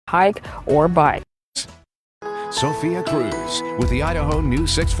hike or bike. Sophia Cruz with the Idaho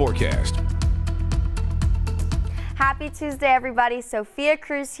News 6 forecast. Happy Tuesday, everybody. Sophia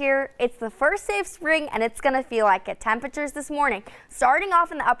Cruz here. It's the first day of spring, and it's going to feel like it. Temperatures this morning starting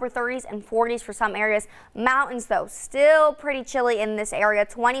off in the upper 30s and 40s for some areas. Mountains, though, still pretty chilly in this area.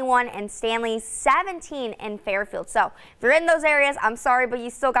 21 in Stanley, 17 in Fairfield. So if you're in those areas, I'm sorry, but you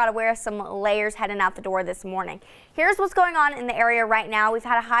still got to wear some layers heading out the door this morning. Here's what's going on in the area right now. We've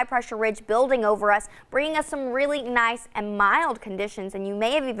had a high pressure ridge building over us, bringing us some really nice and mild conditions, and you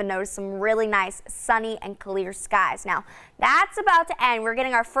may have even noticed some really nice sunny and clear skies. Now, that's about to end. We're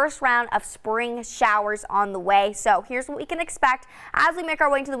getting our first round of spring showers on the way. So here's what we can expect. As we make our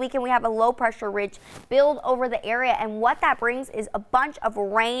way into the weekend, we have a low pressure ridge build over the area, and what that brings is a bunch of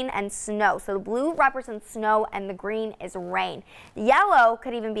rain and snow. So the blue represents snow and the green is rain. The yellow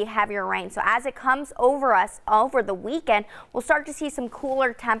could even be heavier rain. So as it comes over us over the weekend, we'll start to see some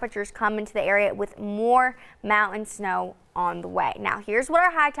cooler temperatures come into the area with more mountain snow on the way. Now, here's what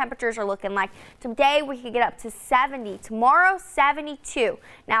our high temperatures are looking like. Today, we could get up to 70. Tomorrow, 72.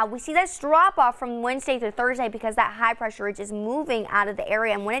 Now, we see this drop off from Wednesday to Thursday because that high pressure ridge is moving out of the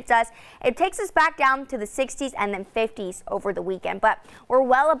area. And when it does, it takes us back down to the 60s and then 50s over the weekend. But we're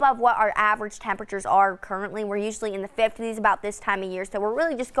well above what our average temperatures are currently. We're usually in the 50s about this time of year. So we're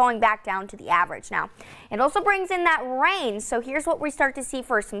really just going back down to the average. Now, it also brings in that rain. So here's what we start to see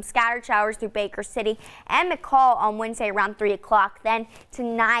first. Some scattered showers through Baker City and McCall on Wednesday around 3 o'clock. Then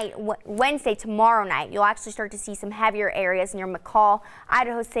tonight, Wednesday, tomorrow night, you'll actually start to see some heavier areas near McCall,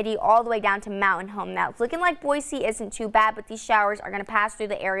 Idaho City, all the way down to Mountain Home. Now, it's looking like Boise isn't too bad, but these showers are going to pass through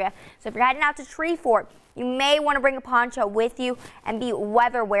the area. So if you're heading out to Tree Fort, you may want to bring a poncho with you and be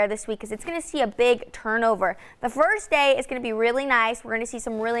weather wear this week because it's going to see a big turnover. The first day is going to be really nice. We're going to see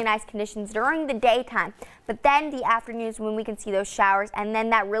some really nice conditions during the daytime, but then the afternoons when we can see those showers, and then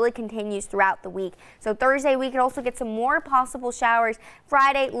that really continues throughout the week. So Thursday, we could also get some more possible showers.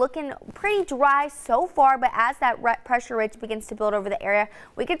 Friday, looking pretty dry so far, but as that pressure ridge begins to build over the area,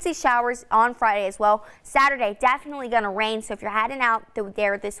 we could see showers on Friday as well. Saturday, definitely going to rain. So if you're heading out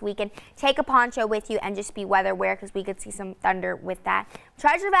there this weekend, take a poncho with you and just be weather wear because we could see some thunder with that.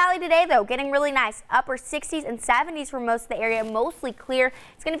 Treasure Valley today, though, getting really nice. Upper 60s and 70s for most of the area, mostly clear.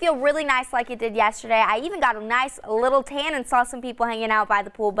 It's going to feel really nice like it did yesterday. I even got a nice little tan and saw some people hanging out by the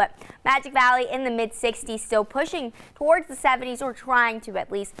pool, but Magic Valley in the mid 60s, still pushing towards the 70s, or trying to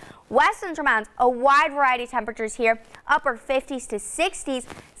at least. West Central Mountains, a wide variety of temperatures here. Upper 50s to 60s.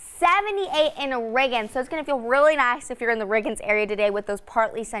 78 in Riggins, so it's going to feel really nice if you're in the Riggins area today with those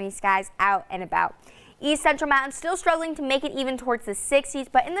partly sunny skies out and about. East Central Mountains still struggling to make it even towards the 60s,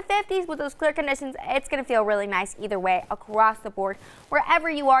 but in the 50s with those clear conditions, it's going to feel really nice either way across the board. Wherever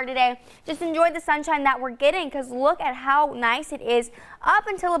you are today, just enjoy the sunshine that we're getting because look at how nice it is up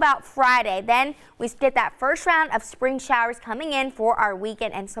until about Friday. Then we get that first round of spring showers coming in for our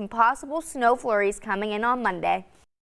weekend and some possible snow flurries coming in on Monday.